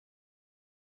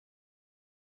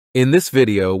In this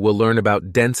video, we'll learn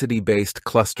about density-based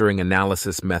clustering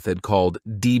analysis method called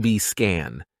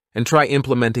DBSCAN and try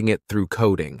implementing it through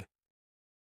coding.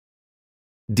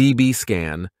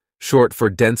 DBSCAN, short for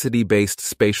density-based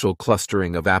spatial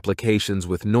clustering of applications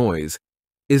with noise,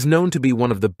 is known to be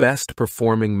one of the best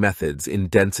performing methods in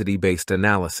density-based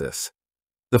analysis.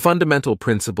 The fundamental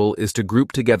principle is to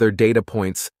group together data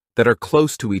points that are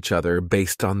close to each other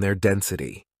based on their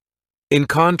density. In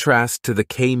contrast to the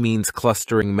k-means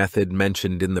clustering method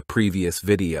mentioned in the previous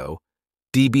video,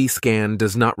 DBSCAN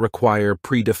does not require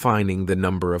predefining the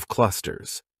number of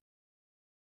clusters.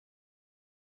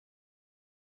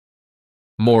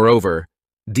 Moreover,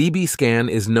 DBSCAN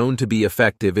is known to be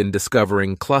effective in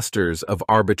discovering clusters of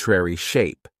arbitrary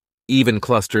shape, even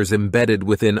clusters embedded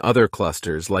within other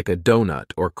clusters like a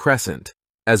donut or crescent,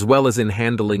 as well as in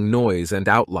handling noise and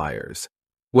outliers.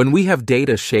 When we have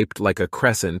data shaped like a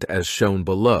crescent as shown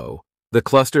below, the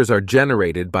clusters are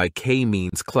generated by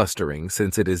k-means clustering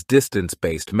since it is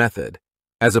distance-based method,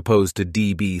 as opposed to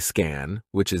DBSCAN,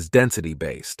 which is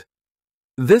density-based.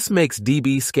 This makes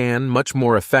DBSCAN much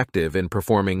more effective in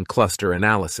performing cluster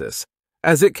analysis,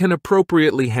 as it can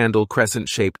appropriately handle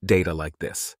crescent-shaped data like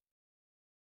this.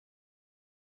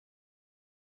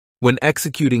 When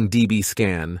executing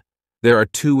DBSCAN, there are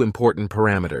two important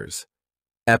parameters,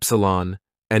 epsilon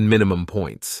and minimum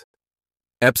points.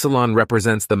 Epsilon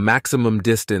represents the maximum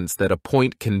distance that a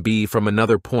point can be from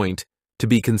another point to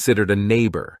be considered a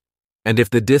neighbor, and if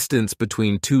the distance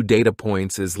between two data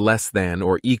points is less than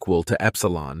or equal to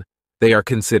epsilon, they are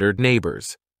considered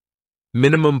neighbors.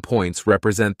 Minimum points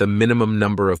represent the minimum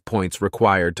number of points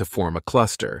required to form a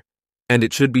cluster, and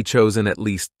it should be chosen at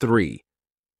least 3.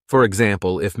 For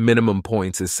example, if minimum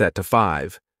points is set to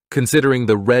 5, considering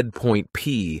the red point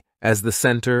P as the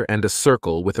center and a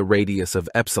circle with a radius of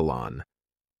epsilon.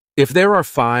 If there are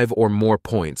 5 or more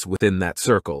points within that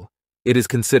circle, it is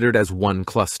considered as one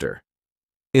cluster.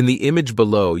 In the image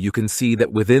below, you can see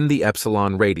that within the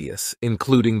epsilon radius,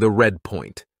 including the red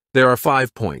point, there are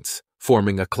 5 points,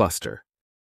 forming a cluster.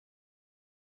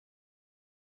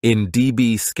 In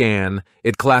DBSCAN,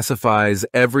 it classifies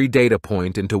every data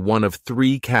point into one of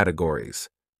 3 categories,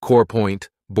 core point,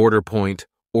 border point,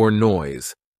 or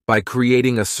noise, by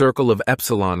creating a circle of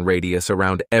epsilon radius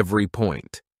around every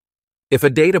point. If a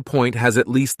data point has at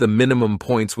least the minimum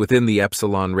points within the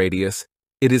epsilon radius,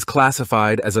 it is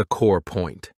classified as a core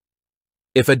point.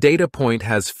 If a data point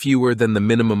has fewer than the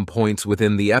minimum points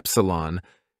within the epsilon,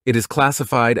 it is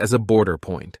classified as a border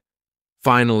point.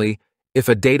 Finally, if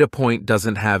a data point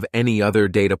doesn't have any other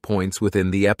data points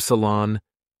within the epsilon,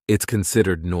 it's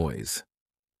considered noise.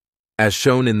 As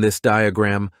shown in this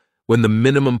diagram, when the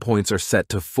minimum points are set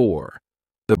to 4,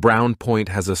 the brown point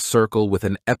has a circle with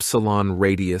an epsilon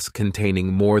radius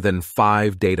containing more than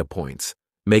 5 data points,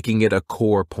 making it a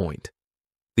core point.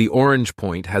 The orange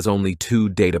point has only 2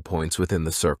 data points within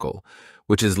the circle,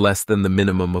 which is less than the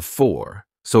minimum of 4,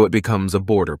 so it becomes a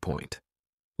border point.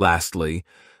 Lastly,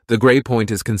 the gray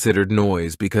point is considered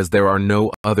noise because there are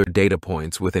no other data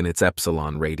points within its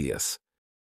epsilon radius.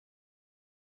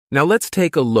 Now let's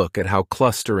take a look at how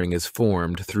clustering is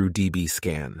formed through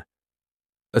DBSCAN.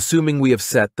 Assuming we have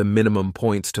set the minimum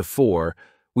points to 4,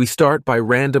 we start by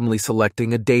randomly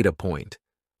selecting a data point.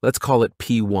 Let's call it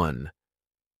P1.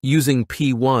 Using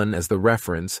P1 as the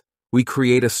reference, we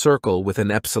create a circle with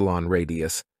an epsilon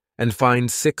radius and find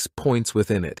 6 points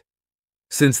within it.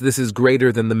 Since this is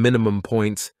greater than the minimum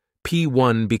points,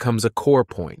 P1 becomes a core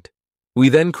point. We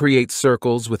then create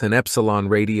circles with an epsilon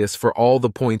radius for all the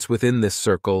points within this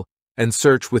circle and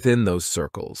search within those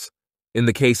circles. In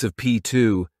the case of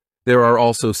P2, there are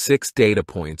also 6 data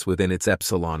points within its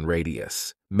epsilon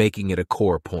radius, making it a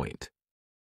core point.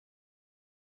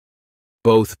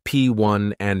 Both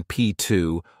P1 and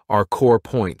P2 are core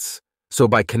points, so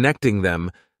by connecting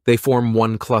them, they form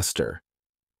one cluster.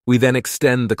 We then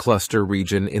extend the cluster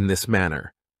region in this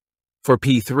manner. For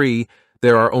P3,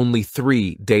 there are only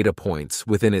 3 data points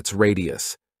within its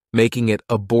radius, making it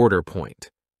a border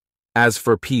point. As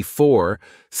for P4,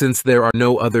 since there are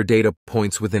no other data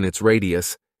points within its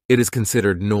radius, it is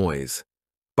considered noise.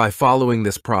 By following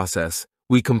this process,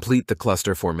 we complete the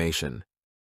cluster formation.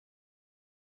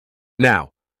 Now,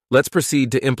 let's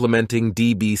proceed to implementing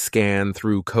DBSCAN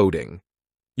through coding.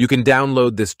 You can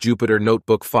download this Jupyter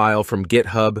Notebook file from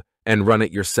GitHub and run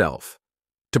it yourself.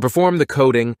 To perform the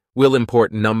coding, we'll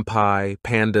import NumPy,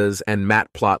 Pandas, and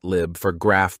Matplotlib for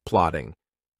graph plotting.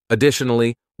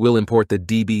 Additionally, we'll import the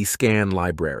DBSCAN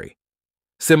library.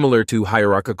 Similar to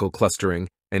hierarchical clustering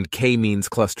and k-means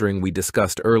clustering we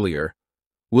discussed earlier,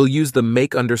 we'll use the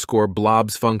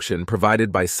make_blobs function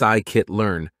provided by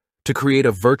scikit-learn to create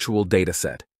a virtual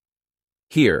dataset.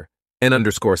 Here,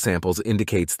 n_samples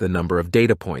indicates the number of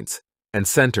data points, and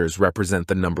centers represent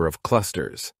the number of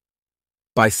clusters.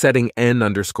 By setting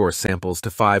n_samples to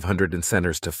 500 and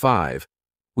centers to 5,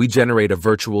 we generate a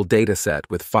virtual dataset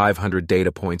with 500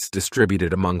 data points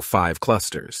distributed among 5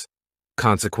 clusters.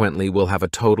 Consequently, we'll have a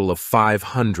total of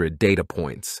 500 data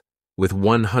points, with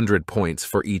 100 points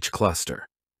for each cluster.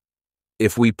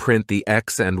 If we print the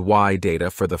X and Y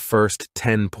data for the first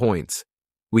 10 points,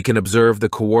 we can observe the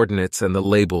coordinates and the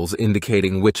labels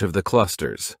indicating which of the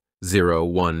clusters, 0,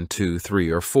 1, 2, 3,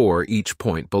 or 4, each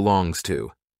point belongs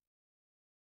to.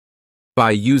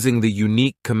 By using the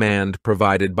unique command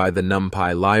provided by the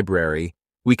NumPy library,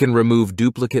 we can remove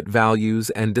duplicate values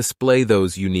and display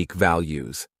those unique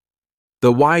values.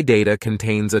 The Y data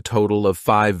contains a total of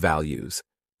 5 values,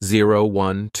 0,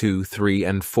 1, 2, 3,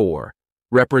 and 4,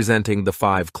 representing the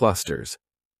 5 clusters.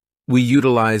 We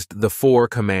utilized the for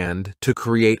command to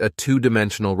create a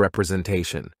two-dimensional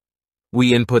representation.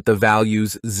 We input the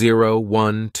values 0,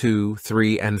 1, 2,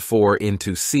 3, and 4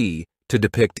 into C to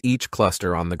depict each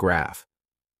cluster on the graph.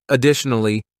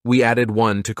 Additionally, we added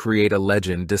 1 to create a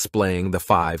legend displaying the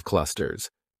 5 clusters.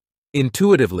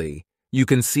 Intuitively, you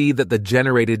can see that the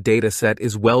generated dataset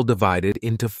is well divided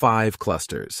into 5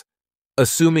 clusters.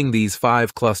 Assuming these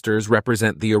 5 clusters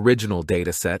represent the original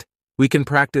dataset, we can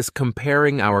practice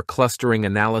comparing our clustering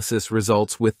analysis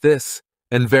results with this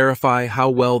and verify how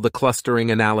well the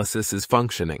clustering analysis is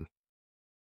functioning.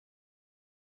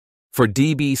 For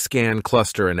DBSCAN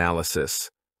cluster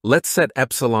analysis, let's set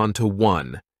epsilon to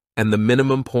 1 and the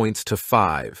minimum points to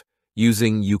 5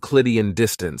 using Euclidean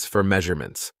distance for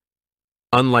measurements.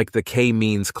 Unlike the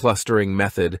k-means clustering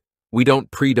method, we don't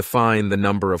predefine the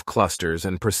number of clusters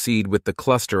and proceed with the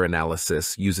cluster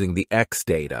analysis using the X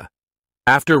data.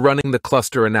 After running the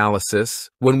cluster analysis,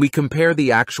 when we compare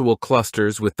the actual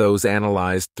clusters with those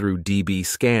analyzed through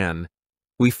DBSCAN,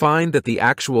 we find that the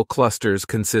actual clusters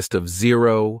consist of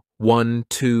 0, 1,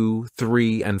 2,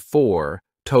 3, and 4,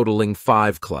 totaling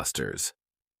 5 clusters.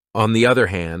 On the other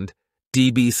hand,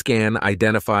 DBSCAN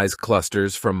identifies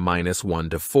clusters from -1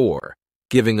 to 4,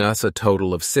 giving us a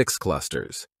total of 6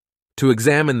 clusters. To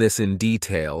examine this in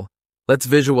detail, let's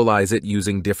visualize it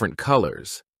using different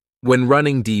colors. When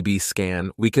running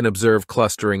DBSCAN, we can observe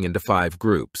clustering into 5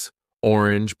 groups: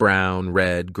 orange, brown,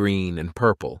 red, green, and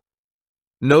purple.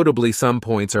 Notably, some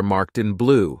points are marked in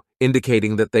blue,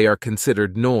 indicating that they are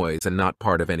considered noise and not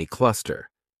part of any cluster.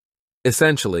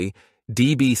 Essentially,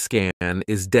 DBSCAN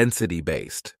is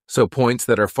density-based, so points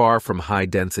that are far from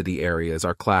high-density areas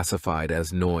are classified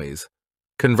as noise.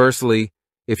 Conversely,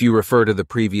 if you refer to the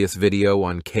previous video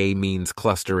on k-means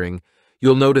clustering,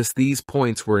 you'll notice these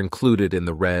points were included in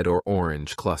the red or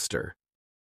orange cluster.